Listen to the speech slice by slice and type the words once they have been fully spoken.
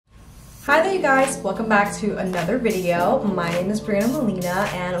Hi there you guys, welcome back to another video. My name is Brianna Molina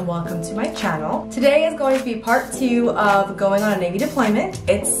and welcome to my channel. Today is going to be part 2 of going on a Navy deployment.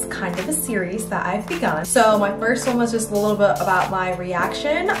 It's kind of a series that I've begun. So my first one was just a little bit about my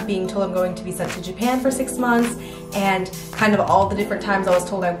reaction, being told I'm going to be sent to Japan for 6 months and kind of all the different times I was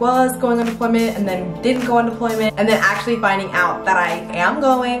told I was going on deployment and then didn't go on deployment and then actually finding out that I am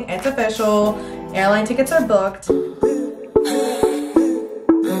going, it's official, airline tickets are booked.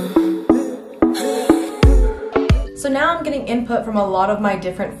 So now I'm getting input from a lot of my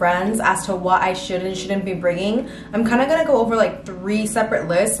different friends as to what I should and shouldn't be bringing. I'm kind of going to go over like 3 separate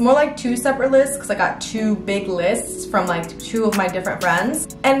lists, more like 2 separate lists because I got 2 big lists from like 2 of my different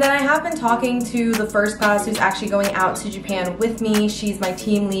friends. And then I have been talking to the first class who's actually going out to Japan with me. She's my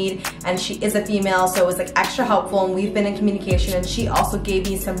team lead and she is a female, so it was like extra helpful and we've been in communication, and she also gave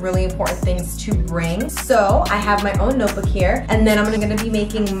me some really important things to bring. So I have my own notebook here, and then I'm going to be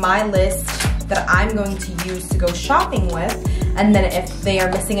making my list that I'm going to use to go shopping with, and then if they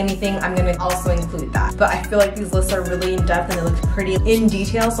are missing anything, I'm going to also include that. But I feel like these lists are really in depth and they look pretty in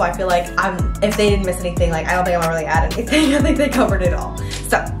detail, so I feel like if they didn't miss anything, like I don't think I'm gonna really add anything. I think they covered it all.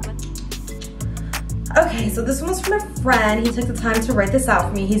 So okay, so this one was from a friend. He took the time to write this out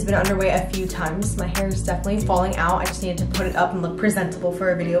for me. He's been underway a few times. My hair is definitely falling out. I just needed to put it up and look presentable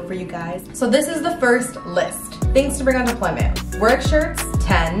for a video for you guys. So this is the first list. Things to bring on deployment. Work shirts,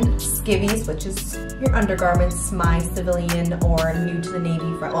 10. Skivvies, which is your undergarments. My civilian or new to the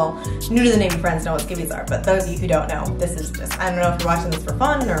Navy friend, well, new to the Navy friends know what skivvies are, but those of you who don't know, this is just, I don't know if you're watching this for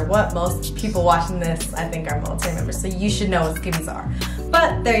fun or what. Most people watching this, I think, are military members, so you should know what skivvies are.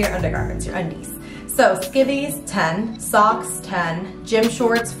 But they're your undergarments, your undies. So skivvies, 10. Socks, 10. Gym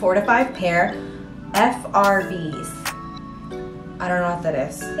shorts, 4 to 5 pair. FRBs. I don't know what that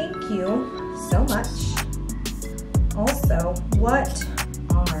is. Thank you so much. Also, what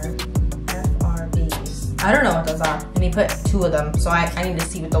are FRBs? I don't know what those are. And he put 2 of them, so I need to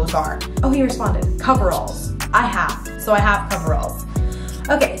see what those are. Oh, he responded. Coveralls. I have. So I have coveralls.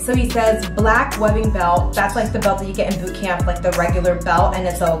 Okay, so he says black webbing belt. That's like the belt that you get in boot camp, like the regular belt, and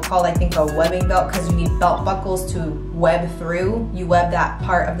it's called, I think, a webbing belt because you need belt buckles to web through. You web that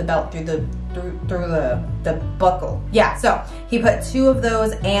part of the belt through the buckle. Yeah, so he put 2 of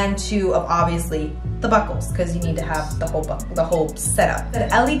those and 2 of obviously the buckles because you need to have the whole setup. The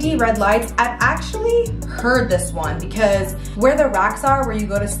LED red lights, I've actually heard this one because where the racks are where you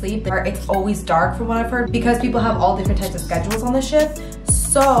go to sleep, it's always dark from what I've heard because people have all different types of schedules on the ship.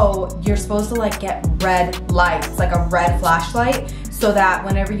 So you're supposed to like get red lights, like a red flashlight, so that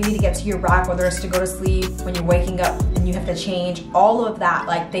whenever you need to get to your rack, whether it's to go to sleep, when you're waking up and you have to change, all of that,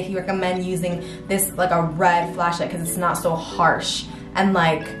 like they recommend using this like a red flashlight because it's not so harsh. And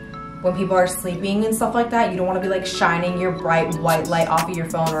like when people are sleeping and stuff like that, you don't want to be like shining your bright white light off of your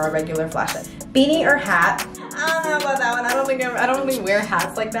phone or a regular flashlight. Beanie or hat. I don't know about that one. I don't really wear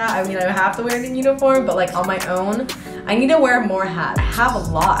hats like that. I mean, I have to wear it in uniform, but like on my own, I need to wear more hats. I have a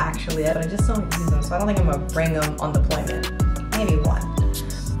lot actually, but I just don't use them, so I don't think I'm gonna bring them on deployment. Maybe 1.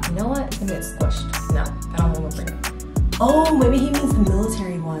 You know what? It's gonna get squished. No, I don't want to bring it. Oh, maybe he means the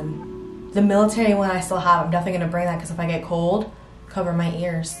military one. The military one I still have. I'm definitely gonna bring that because if I get cold, cover my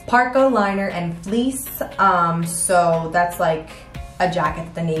ears. Parka liner and fleece. So that's like a jacket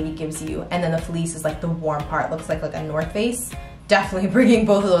that the Navy gives you, and then the fleece is like the warm part. Looks like a North Face. Definitely bringing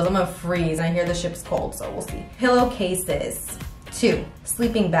both of those. I'm gonna freeze, and I hear the ship's cold, so we'll see. Pillowcases. 2.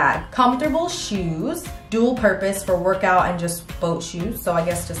 Sleeping bag. Comfortable shoes. Dual purpose for workout and just boat shoes. So I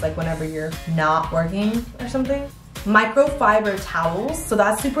guess just like whenever you're not working or something. Microfiber towels. So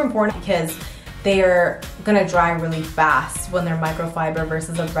that's super important because they're gonna dry really fast when they're microfiber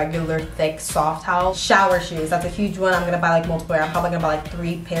versus a regular thick soft towel. Shower shoes, that's a huge one. I'm gonna buy like multiple. I'm probably gonna buy like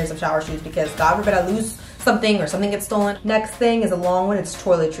 3 pairs of shower shoes because God forbid I lose something or something gets stolen. Next thing is a long one, it's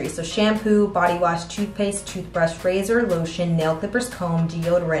toiletries. So shampoo, body wash, toothpaste, toothbrush, razor, lotion, nail clippers, comb,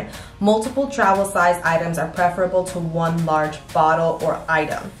 deodorant. Multiple travel size items are preferable to 1 large bottle or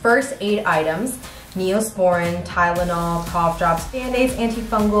item. First aid items. Neosporin, Tylenol, cough drops, Band-Aids,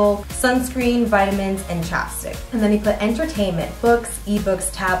 antifungal, sunscreen, vitamins, and chapstick. And then he put entertainment, books, ebooks,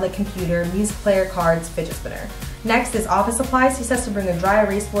 tablet, computer, music player, cards, fidget spinner. Next is office supplies. He says to bring a dry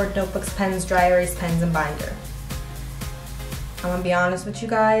erase board, notebooks, pens, dry erase pens, and binder. I'm gonna be honest with you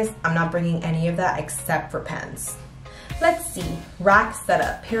guys, I'm not bringing any of that except for pens. Let's see, rack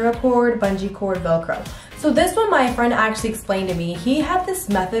setup, paracord, bungee cord, Velcro. So this one my friend actually explained to me. He had this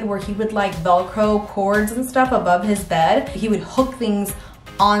method where he would like Velcro cords and stuff above his bed. He would hook things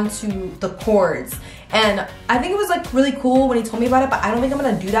onto the cords. And I think it was like really cool when he told me about it, but I don't think I'm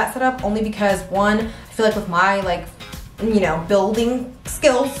gonna do that setup only because 1, I feel like with my like, you know, building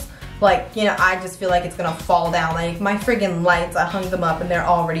skills, Like, you know, I just feel like it's gonna fall down. Like my friggin' lights, I hung them up and they're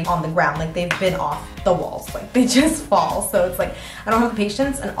already on the ground. Like they've been off the walls. Like they just fall. So it's like, I don't have the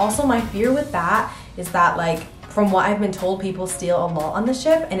patience. And also my fear with that is that, like, from what I've been told, people steal a lot on the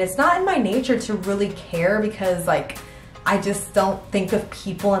ship, and it's not in my nature to really care because, like, I just don't think of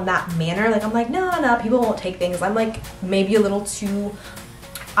people in that manner. Like, I'm like, no, people won't take things. I'm like maybe a little too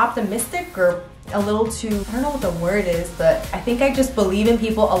optimistic or a little too, I don't know what the word is, but I think I just believe in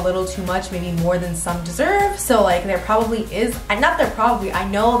people a little too much, maybe more than some deserve. So like there probably is, and not there probably, I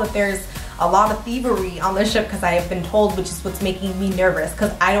know that there's a lot of thievery on the ship because I have been told, which is what's making me nervous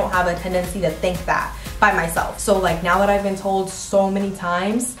because I don't have a tendency to think that by myself. So like now that I've been told so many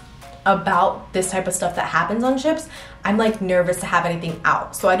times about this type of stuff that happens on ships, I'm like nervous to have anything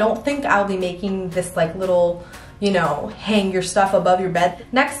out. So I don't think I'll be making this like little, you know, hang your stuff above your bed.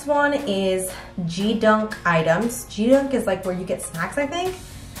 Next one is G-Dunk items. G-Dunk is like where you get snacks, I think,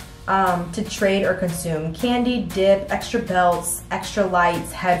 to trade or consume. Candy, dip, extra belts, extra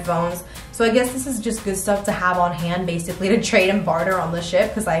lights, headphones. So I guess this is just good stuff to have on hand, basically to trade and barter on the ship,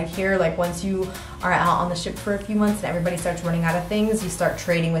 because I hear like once you are out on the ship for a few months and everybody starts running out of things, you start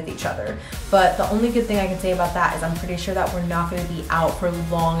trading with each other. But the only good thing I can say about that is I'm pretty sure that we're not going to be out for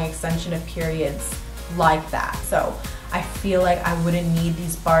long extension of periods like that. So I feel like I wouldn't need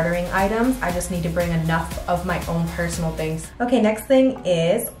these bartering items. I just need to bring enough of my own personal things. Okay, next thing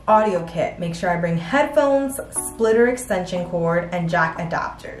is audio kit. Make sure I bring headphones, splitter extension cord, and jack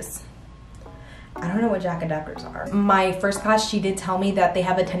adapters. I don't know what jack adapters are. My first class, she did tell me that they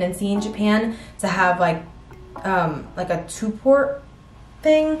have a tendency in Japan to have like a 2-port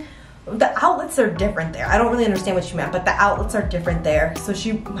thing. The outlets are different there. I don't really understand what she meant, but the outlets are different there. So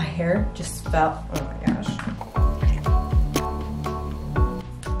my hair just fell. Oh my gosh.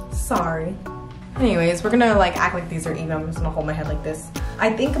 Sorry. Anyways, we're gonna like act like these are even. I'm just gonna hold my head like this. I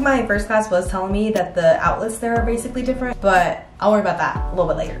think my first class was telling me that the outlets there are basically different, but I'll worry about that a little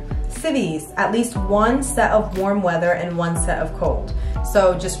bit later. Civvies, at least one set of warm weather and one set of cold.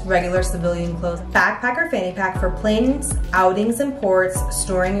 So just regular civilian clothes. Backpack or fanny pack for planes, outings and ports,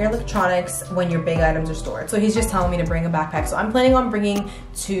 storing your electronics when your big items are stored. So he's just telling me to bring a backpack. So I'm planning on bringing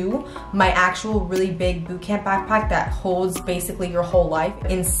 2. My actual really big boot camp backpack that holds basically your whole life.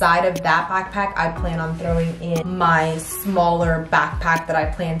 Inside of that backpack, I plan on throwing in my smaller backpack that I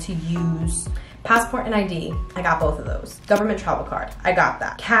plan to use. Passport and ID, I got both of those. Government travel card, I got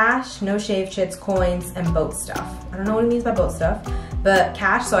that. Cash, no shave chits, coins, and boat stuff. I don't know what it means by boat stuff, but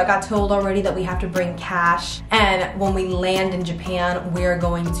cash, so I got told already that we have to bring cash. And when we land in Japan, we're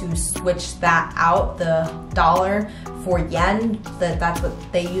going to switch that out, the dollar for yen, that's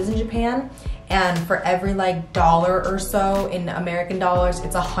what they use in Japan. And for every like dollar or so in American dollars,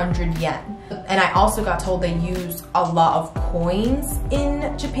 it's 100 yen. And I also got told they use a lot of coins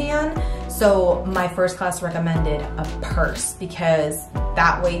in Japan. So my first class recommended a purse because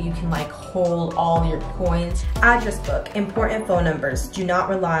that way you can like hold all your coins. Address book, important phone numbers. Do not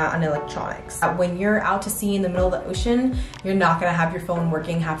rely on electronics. When you're out to sea in the middle of the ocean, you're not gonna have your phone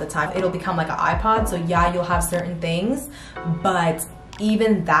working half the time. It'll become like an iPod. So yeah, you'll have certain things, but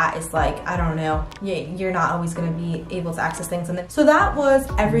even that is like, I don't know, you're not always gonna be able to access things. So that was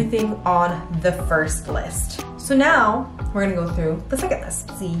everything on the first list. So now we're gonna go through the second list.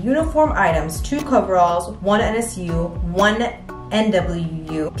 Let's see, uniform items, 2 coveralls, 1 NSU, 1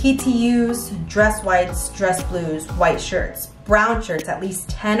 NWU, PTUs, dress whites, dress blues, white shirts, brown shirts, at least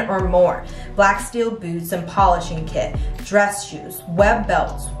 10 or more, black steel boots and polishing kit, dress shoes, web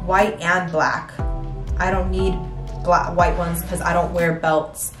belts, white and black. I don't need white ones because I don't wear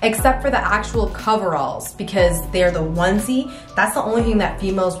belts, except for the actual coveralls because they're the onesie. That's the only thing that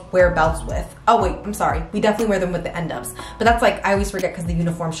females wear belts with. Oh wait, I'm sorry. We definitely wear them with the end ups, but that's like, I always forget because the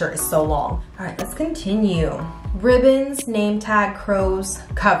uniform shirt is so long. All right, let's continue. Ribbons, name tag, crows,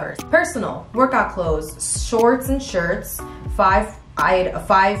 covers. Personal, workout clothes, shorts and shirts, 5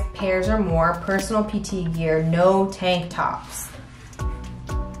 pairs or more, personal PT gear, no tank tops.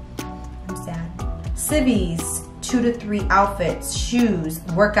 I'm sad. Civvies, 2 to 3 outfits, shoes,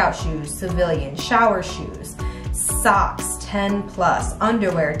 workout shoes, civilian, shower shoes, socks, 10 plus,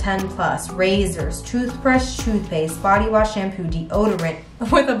 underwear, 10 plus, razors, toothbrush, toothpaste, body wash, shampoo, deodorant,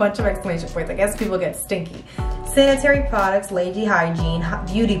 with a bunch of exclamation points. I guess people get stinky. Sanitary products, lady hygiene,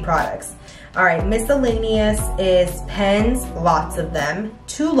 beauty products. All right, miscellaneous is pens, lots of them,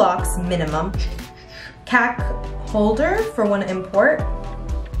 2 locks minimum, CAC holder for when import,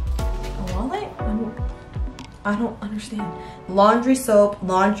 a wallet? I don't understand. Laundry soap,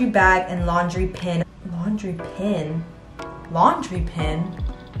 laundry bag, and laundry pin. Laundry pin? Laundry pin?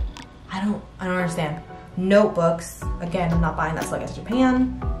 I don't understand. Notebooks. Again, I'm not buying that till I get to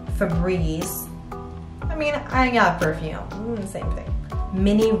Japan. Febreze. I mean, I got perfume, same thing.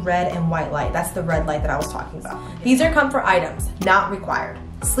 Mini red and white light. That's the red light that I was talking about. These are comfort items, not required.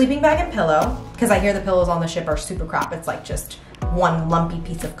 Sleeping bag and pillow, because I hear the pillows on the ship are super crap. It's like just one lumpy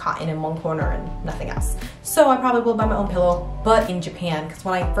piece of cotton in one corner and nothing else. So I probably will buy my own pillow, but in Japan, because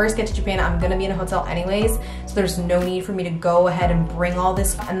when I first get to Japan, I'm gonna be in a hotel anyways, so there's no need for me to go ahead and bring all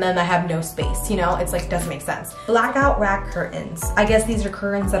this, and then I have no space, you know? It's like, doesn't make sense. Blackout rack curtains. I guess these are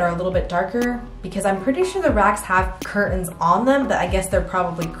curtains that are a little bit darker, because I'm pretty sure the racks have curtains on them, but I guess they're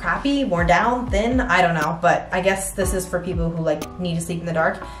probably crappy, worn down, thin, I don't know, but I guess this is for people who like need to sleep in the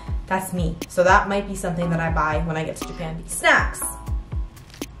dark. That's me. So that might be something that I buy when I get to Japan. Snacks.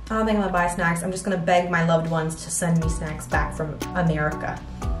 I don't think I'm gonna buy snacks. I'm just gonna beg my loved ones to send me snacks back from America.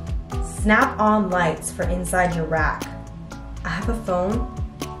 Snap-on lights for inside your rack. I have a phone,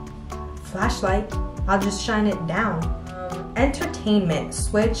 flashlight, I'll just shine it down. Entertainment,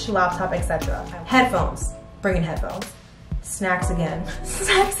 switch, laptop, etc. Headphones, bring in headphones. Snacks again.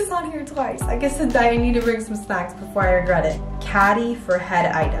 Snacks is on here twice. I guess I need to bring some snacks before I regret it. Caddy for head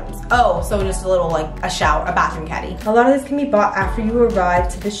items. Oh, so just a little like a shower, a bathroom caddy. A lot of this can be bought after you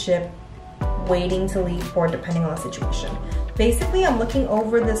arrive to the ship, waiting to leave or depending on the situation. Basically, I'm looking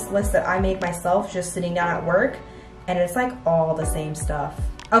over this list that I made myself just sitting down at work, and it's like all the same stuff.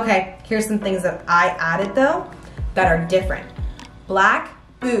 Okay, here's some things that I added though that are different. Black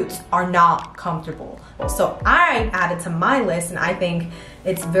boots are not comfortable. So I added to my list, and I think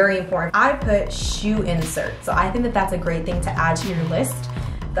it's very important. I put shoe insert. So I think that that's a great thing to add to your list.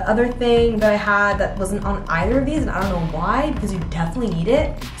 The other thing that I had that wasn't on either of these, and I don't know why, because you definitely need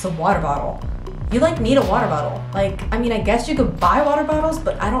it, it's a water bottle. You like need a water bottle. Like, I mean, I guess you could buy water bottles,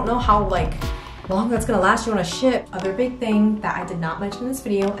 but I don't know how like long that's gonna last you on a ship. Other big thing that I did not mention in this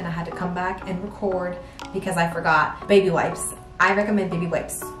video, and I had to come back and record because I forgot, baby wipes. I recommend baby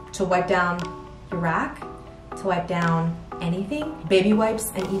wipes to wipe down your rack, to wipe down anything. Baby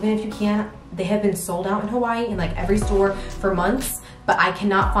wipes, and even if you can't, they have been sold out in Hawaii in like every store for months, but I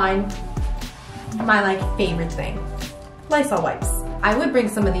cannot find my like favorite thing. Lysol wipes. I would bring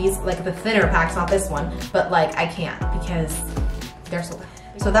some of these, like the thinner packs, not this one, but like I can't because they're sold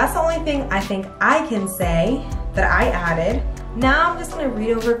out. So that's the only thing I think I can say that I added. Now I'm just gonna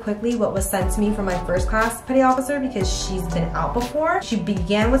read over quickly what was sent to me from my first class petty officer because she's been out before. She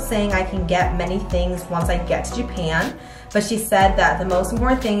began with saying I can get many things once I get to Japan, but she said that the most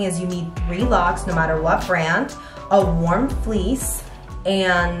important thing is you need 3 locks no matter what brand, a warm fleece,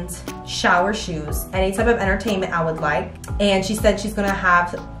 and shower shoes. Any type of entertainment I would like. And she said she's gonna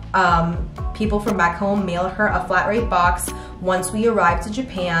have people from back home mail her a flat rate box once we arrive to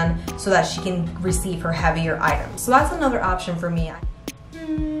Japan so that she can receive her heavier items. So that's another option for me.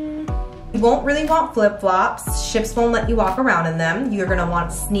 You won't really want flip-flops. Ships won't let you walk around in them. You're gonna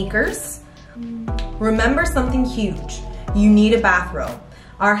want sneakers. Remember something huge. You need a bathrobe.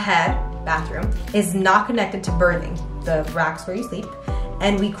 Our bathroom, is not connected to berthing, the racks where you sleep,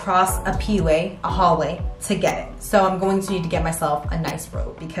 and we cross a P-way, a hallway, to get it. So I'm going to need to get myself a nice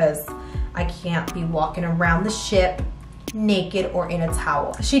robe because I can't be walking around the ship naked or in a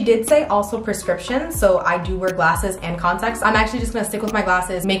towel. She did say also prescription, so I do wear glasses and contacts. I'm actually just gonna stick with my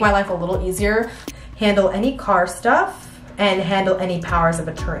glasses, make my life a little easier, handle any car stuff, and handle any powers of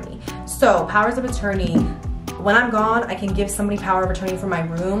attorney. So powers of attorney, when I'm gone, I can give somebody power of attorney for my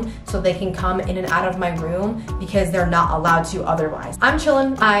room so they can come in and out of my room because they're not allowed to otherwise. I'm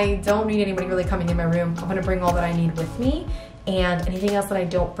chilling. I don't need anybody really coming in my room. I'm gonna bring all that I need with me, and anything else that I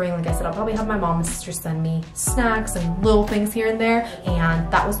don't bring, like I said, I'll probably have my mom and sister send me snacks and little things here and there.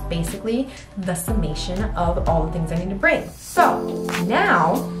 And that was basically the summation of all the things I need to bring. So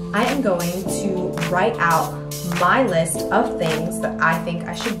now I am going to write out my list of things that I think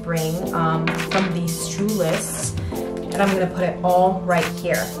I should bring from these 2 lists, and I'm gonna put it all right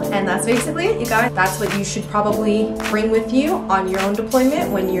here. And that's basically it, you guys. That's what you should probably bring with you on your own deployment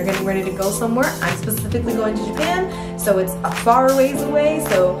when you're getting ready to go somewhere. I'm specifically going to Japan, so it's a far ways away.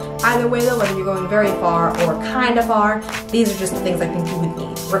 So either way though, whether you're going very far or kind of far, these are just the things I think you would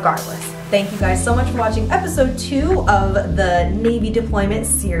need regardless. Thank you guys so much for watching episode 2 of the Navy deployment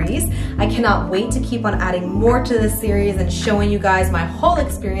series. I cannot wait to keep on adding more to this series and showing you guys my whole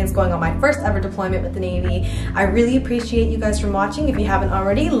experience going on my first ever deployment with the Navy. I really appreciate you guys from watching. If you haven't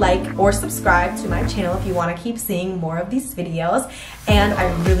already, like or subscribe to my channel if you want to keep seeing more of these videos. And I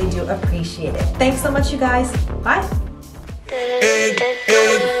really do appreciate it. Thanks so much, you guys. Bye.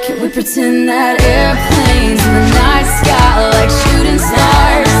 Can we pretend that airplanes in the night sky like shooting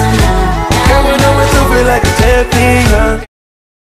stars? Girl, we know it's over like a 10 finger.